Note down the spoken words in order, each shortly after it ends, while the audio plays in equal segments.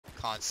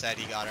Con said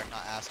he got her,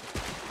 not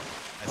asking.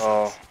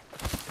 Oh.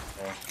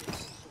 Okay.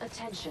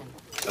 Attention.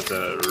 That's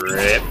a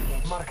rip.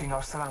 Marking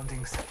our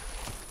surroundings.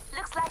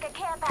 Looks like a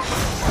care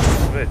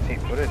package.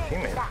 What did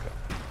teammates go?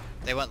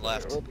 They went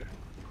left.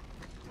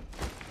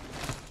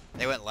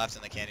 They went left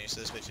in the canyon, so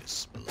this bitch is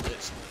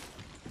split.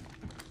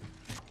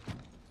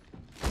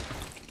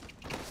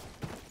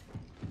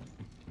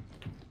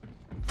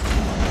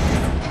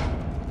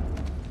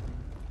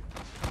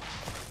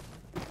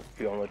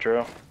 You on the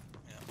trail?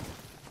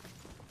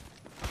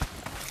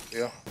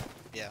 Yeah.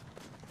 Yeah? Yeah.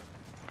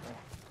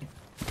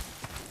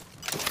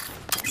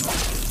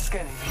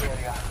 Scanning the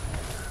area.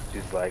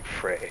 She's like,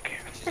 frick.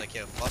 She's like,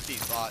 yo, fuck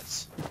these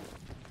bots.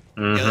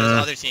 Mm-hmm. Yo, there's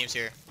other teams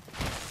here.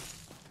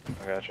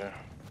 I gotcha.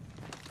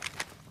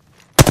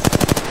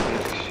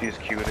 She's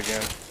cute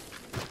again.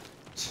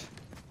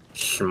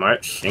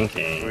 Smart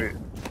thinking. Sweet.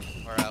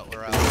 We're out,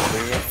 we're out.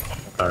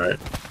 Alright.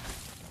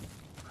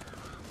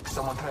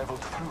 Someone traveled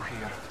through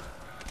here.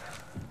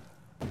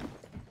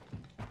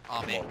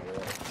 On me. In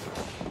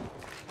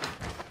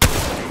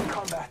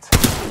combat.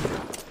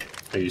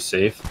 Are you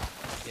safe?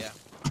 Yeah.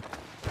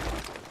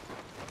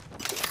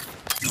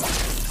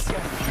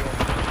 Scanning the area.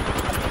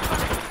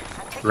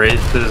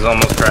 Wraith is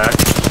almost cracked.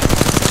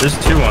 There's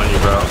two on you,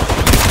 bro.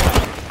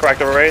 Crack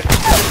the raid.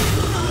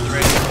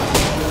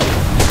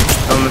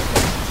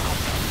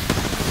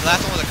 The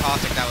last one was a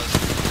caustic that was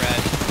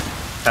red.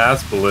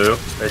 Pass blue,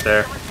 right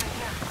there.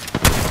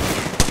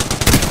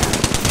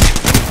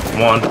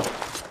 One.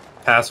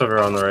 Pass over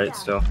on the right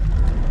still. He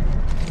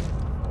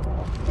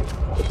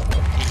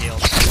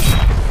healed.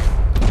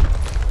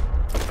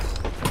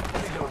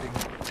 Reloading.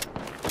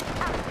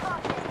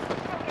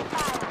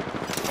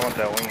 I want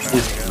that wingman.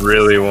 He's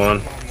really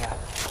one. Area.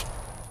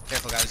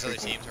 Careful guys, there's other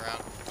teams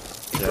around.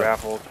 Yeah.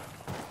 Grappled.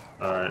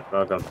 Alright,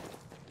 welcome.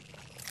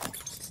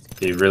 If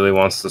he really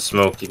wants to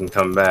smoke, you can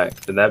come back.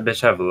 Did that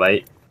bitch have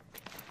light?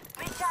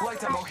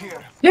 Light ammo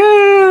here.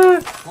 Yeah!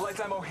 Light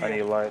ammo I need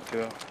here. light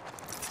too.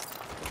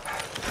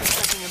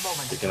 Taking a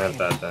moment. You can have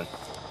that then. Need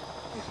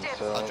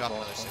some I'll cells drop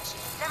also. another 60.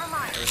 Never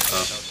mind. There's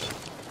Oh.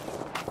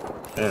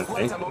 no Man,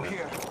 Light thank ammo you.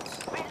 here.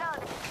 Reload.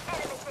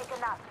 Enemy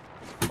taken up.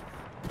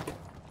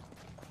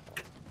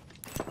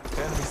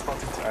 Enemy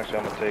spotted. Actually,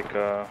 I'm gonna take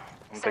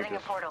Setting a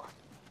this. portal.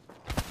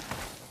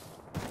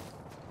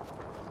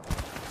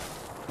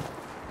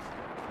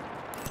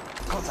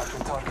 Contact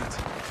with target.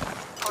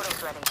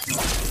 Portal's ready.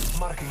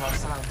 Marking our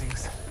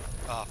surroundings.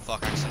 Oh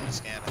fuck, I shouldn't have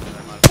scanned.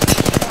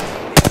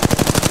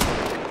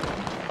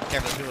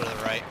 Careful, there's people to the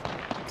right.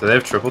 Do they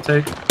have triple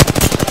take?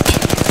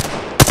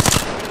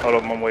 Hold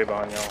up, I'm way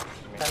behind y'all.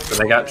 So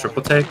they got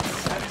triple take?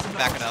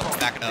 Backing up,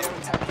 backing up.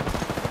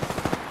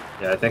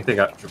 Yeah, I think they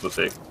got triple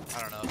take.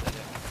 I don't know if they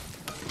did.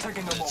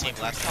 Taking a There's a moment team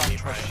to left and a team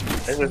recharge.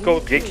 right. Let's go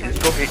gatekeep. Let's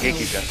go get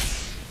gatekeeping.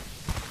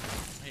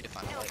 I need to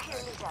find a light. Here,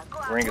 Nita. Go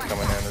out. Ring is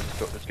coming in.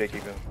 Let's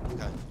gatekeeping.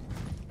 Okay.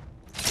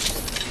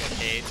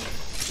 Cage.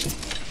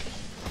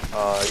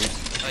 Uh,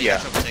 Oh, you yeah.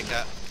 got trouble, take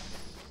that.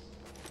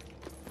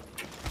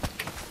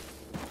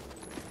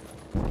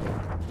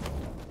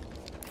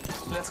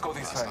 Let's go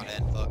this That's way. not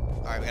in. Fuck.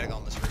 Alright, we gotta go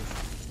on this roof.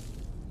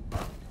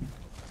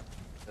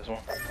 This one.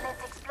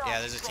 Let's explore. Yeah,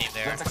 there's a team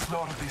there. Let's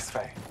explore this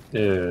way.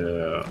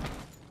 Yeah.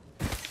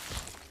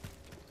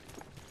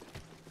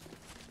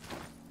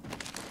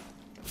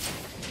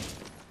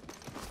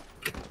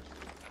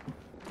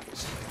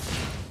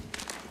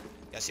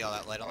 You guys see all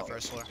that light on the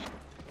first floor?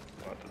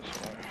 Not this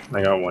one.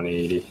 I got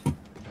 180.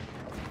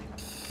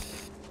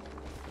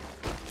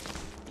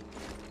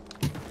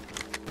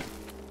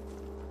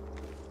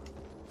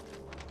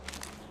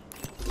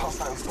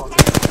 Hostile spotted.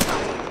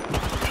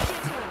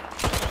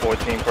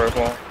 14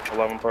 purple,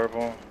 11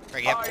 purple.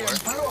 Greg, you have I am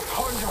 4.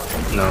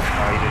 blood-hungry. No.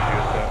 Oh, he just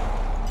used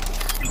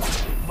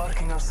that.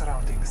 Marking our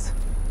surroundings.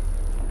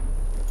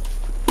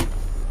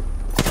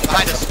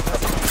 Behind us.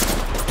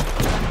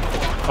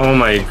 Oh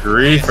my Get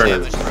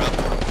griefers. sandwiched, bro.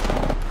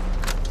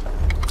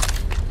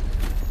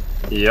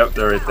 Yep,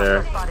 they're right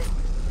there. Spotted.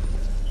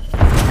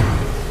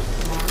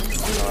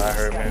 Oh, I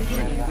heard, man.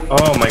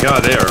 Oh my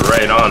god, they are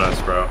right on us,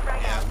 bro.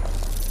 Yeah.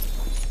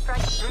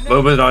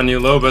 Low bit on you,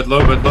 low bit, low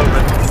bit, low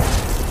bit.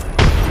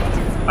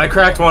 I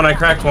cracked one, I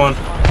cracked one.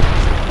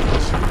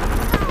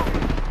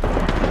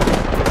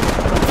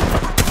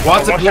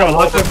 Watson One shot, one,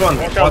 Watson one,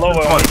 one shot,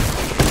 Watson Lobo. one.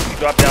 He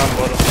dropped down,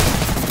 Lobo.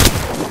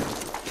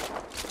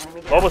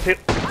 Lobo's hit.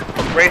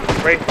 Wraith.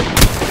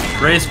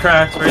 Raise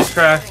cracked, raise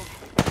cracked.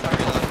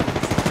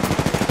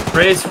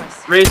 Raise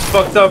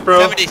fucked up, bro.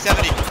 70.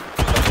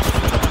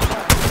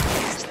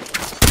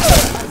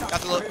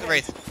 Got the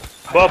Wraith.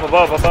 Above.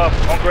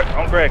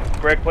 On Greg.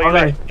 Greg, play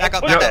Okay. that. Back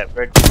up, Push back that, up.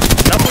 Greg. Now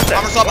push that.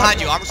 Armor saw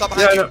behind you, armor saw Yeah,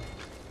 behind I you. know.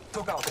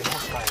 Took out a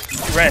hostile.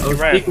 He ran, I he was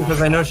ran. speaking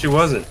because I know she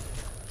wasn't.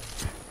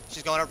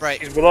 She's going up right.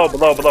 He's below,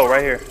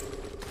 right here.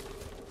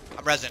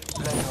 I'm resin.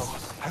 Let go.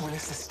 I will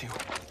assist you.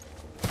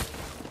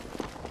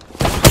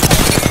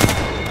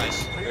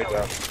 Nice. Great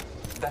job.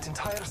 That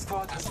entire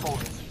squad has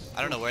fallen.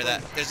 I don't know where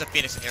that. There's a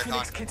Phoenix in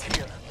Phoenix aircon. kit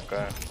here.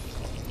 Okay.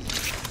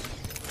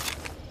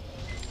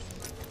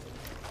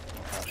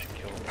 Oh, she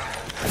killed me.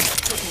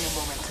 Taking a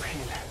moment to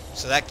heal.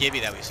 So that Gibby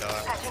that we saw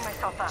Patching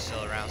myself up. is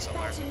still around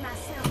somewhere.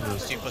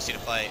 He's too pussy to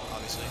fight,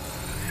 obviously.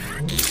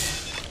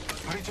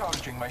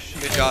 Recharging my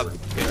shield. Good job.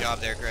 Good job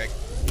there, Greg.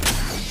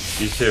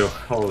 You too.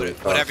 Holy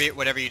fuck.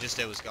 Whatever you just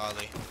did was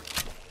godly.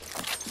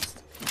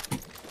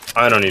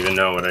 I don't even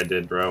know what I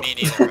did, bro. Me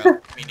neither, bro.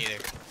 Me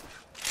neither.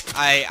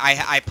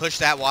 I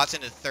pushed that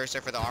Watson to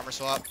Thirster for the armor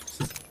swap,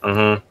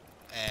 Uh-huh.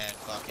 and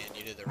fucking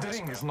you did the The rest.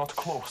 ring Bro. is not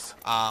close.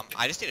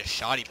 I just need a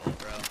shoddy bolt,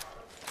 bro.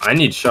 I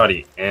need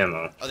shoddy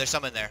ammo. Oh, there's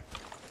some in there.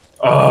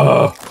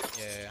 Oh!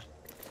 Yeah.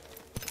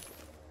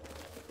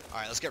 All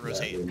right, let's get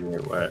rotating.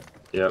 You're wet.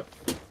 Yep.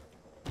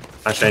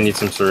 Actually, I need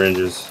some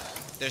syringes.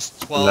 There's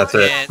 12 that's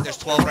it. and there's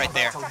 12 right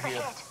there Battle here.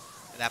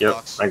 in that Yep,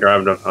 box. I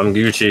grabbed them. I'm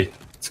Gucci.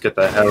 Let's get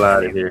the hell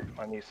out of here.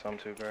 I need some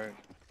too, Greg.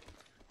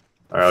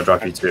 Alright, I'll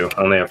drop you 2.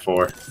 I only have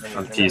 4.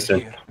 I'm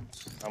teasing. Here.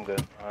 I'm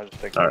good. I'll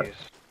just take Alright.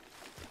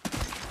 these.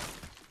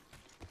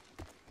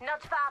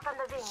 Not far from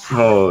the ring.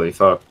 Holy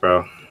fuck,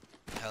 bro.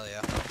 Hell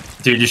yeah.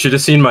 Dude, you should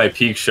have seen my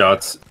peak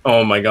shots.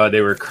 Oh my god, they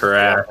were Yeah, I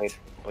cracked.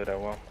 played that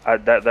well.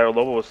 That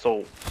level was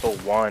so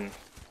one,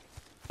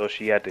 so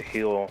she had to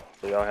heal.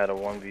 So y'all had a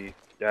 1v.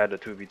 Y'all had a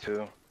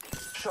 2v2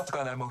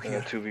 Shotgun ammo and a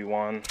here.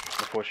 2v1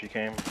 before she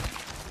came.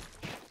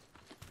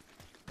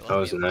 That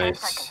was 10 nice.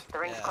 seconds. The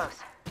ring's Yeah. close.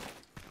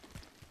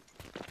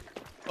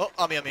 Oh,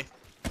 on me.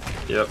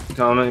 Yep,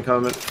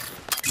 comment.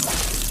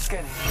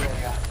 Scanning the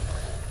area.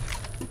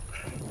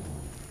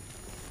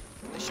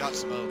 They shot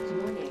smoke.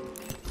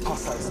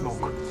 Hostile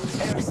smoke.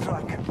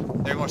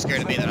 Airstrike. They're more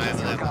scared of me than I am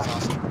of them. That's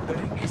awesome. The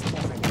ring is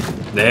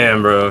moving.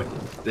 Damn, bro.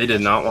 They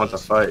did not want to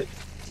fight.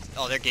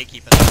 Oh, they're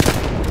gatekeeping.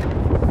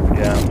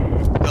 Yeah.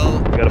 Go,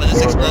 gotta when this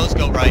forward. explodes,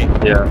 go right.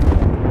 Yeah.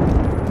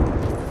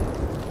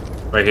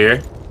 Right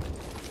here?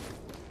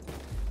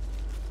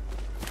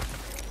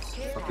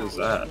 What is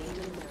that?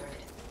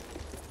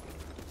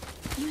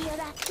 You hear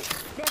that?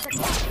 There's a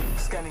cat.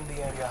 Scanning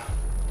the area.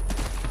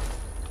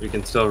 We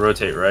can still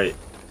rotate right.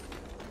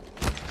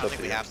 I don't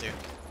think we have to.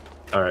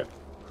 Alright.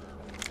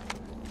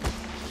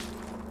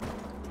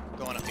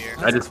 Going up here.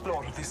 I Let's just-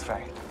 explore this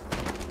way.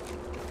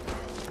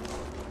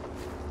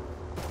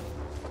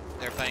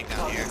 They're fighting down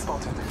Target here.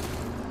 spotted.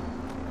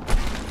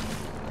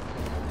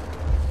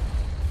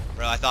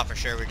 Bro, I thought for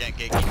sure we were getting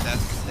gatekeeped that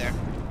there.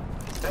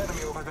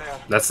 Enemy over there.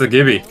 That's the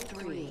Gibby.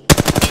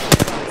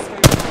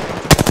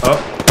 Oh.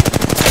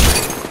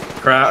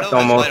 Cracked, Oh, no, that's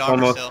almost, light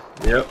armor almost.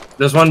 still. Yep.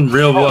 There's one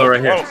real below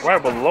right here. Oh,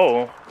 right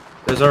below.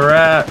 There's a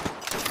rat.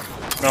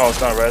 No, it's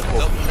not red.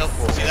 Nope.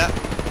 See that?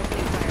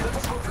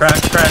 Crack.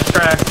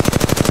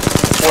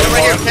 Oh,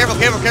 right here. Careful.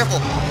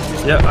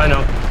 Yep, I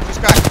know. Just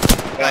crack.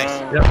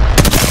 Nice. Yep.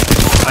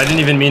 I didn't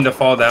even mean to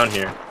fall down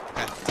here.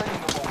 I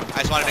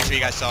just wanted to make sure you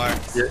guys saw her.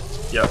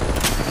 Yep.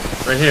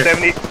 Right here.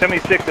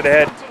 76 to the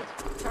head.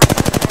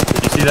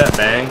 Did you see that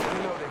bang?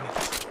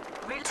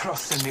 Reloading.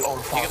 Trust in the All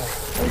Father.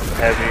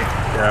 Heavy.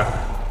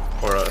 Yeah.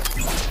 Or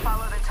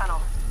Follow the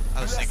tunnel.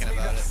 I was thinking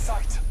about it.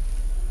 Sight.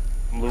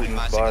 I'm looting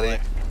My his single body.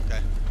 leg.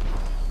 Okay.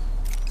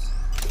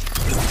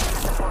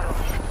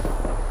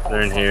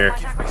 they're in here.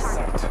 Give me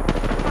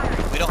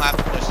sight. We don't have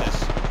to push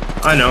this.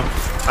 I know.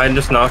 I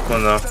just knocked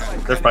one though.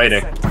 They're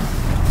fighting.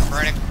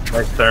 Burning.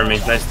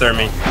 Nice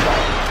thermi.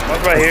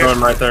 One's right here. Throwing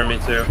my thermi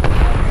too.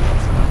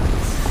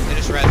 They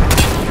just red.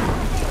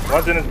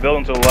 One's in this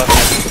building to the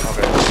left.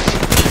 Okay.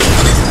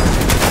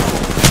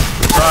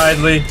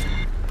 Ridley.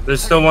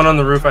 There's still one on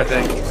the roof, I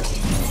think.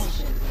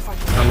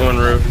 I'm going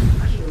roof.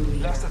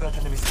 Last of that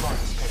enemy squad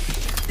is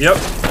picked. Yep.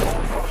 Give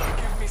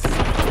me sight.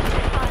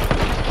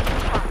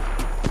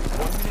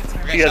 1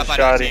 minute We're He getting has shot by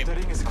another shoddy. team. The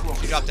ring is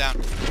close. You drop down.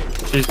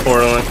 She's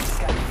portaling.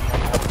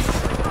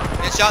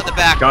 Get shot in the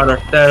back. Got her.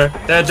 Dead.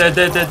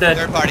 Dead.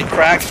 Third party.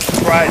 Cracked.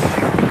 Right.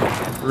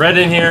 Red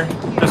in here.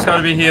 Just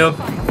gotta be healed.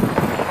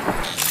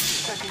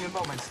 Taking a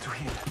moment to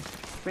heal.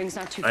 Ring's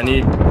not too I far.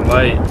 need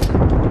light.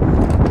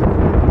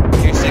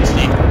 Here's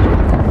 60.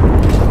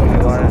 Only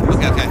line.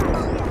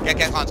 Okay.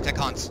 Get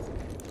cons.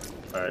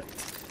 Alright.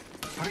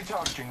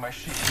 Recharging my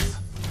shields.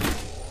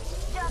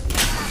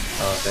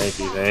 Oh, thank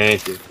you.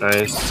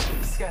 Nice.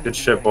 Scanning Good the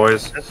shit, area.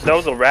 boys. There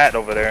was a rat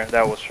over there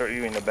that was shot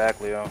you in the back,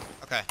 Leo.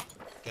 Okay.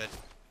 Good.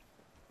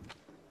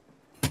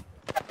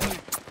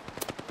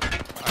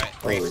 Alright.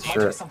 Holy Brave team. Might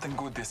be shit. something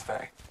good this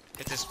way.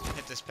 Hit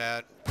this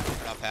pad.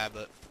 Or not pad,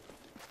 but.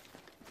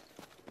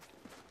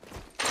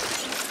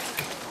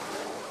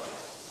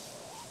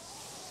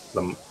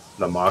 The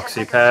 10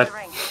 Moxie seconds pad. to the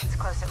ring. It's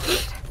close at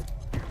least.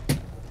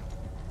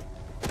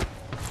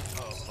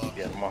 Oh, fuck.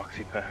 Yeah,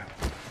 Moxie pad.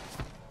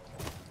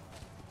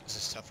 This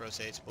is tough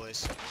rotates,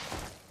 boys.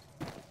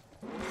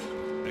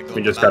 Gotta go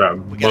We up just the gotta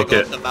we gotta book go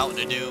it. up the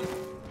mountain of doom.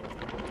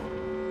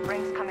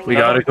 Ring's coming. We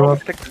in. gotta go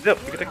up. Take the zip.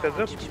 You can take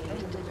that zip.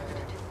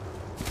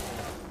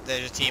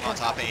 There's a team on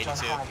top of Package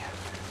 82. on high.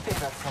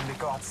 Favor from the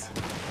gods.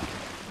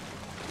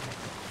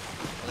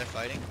 Oh, they're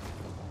fighting.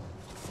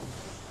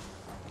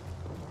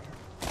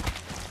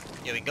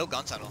 Yeah, we can go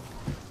gun tunnel.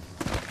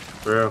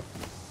 Bro.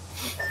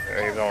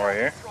 There you go, right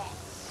here.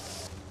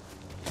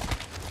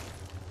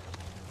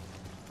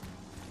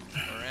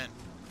 We're in.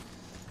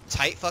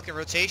 Tight fucking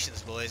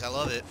rotations, boys. I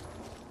love it.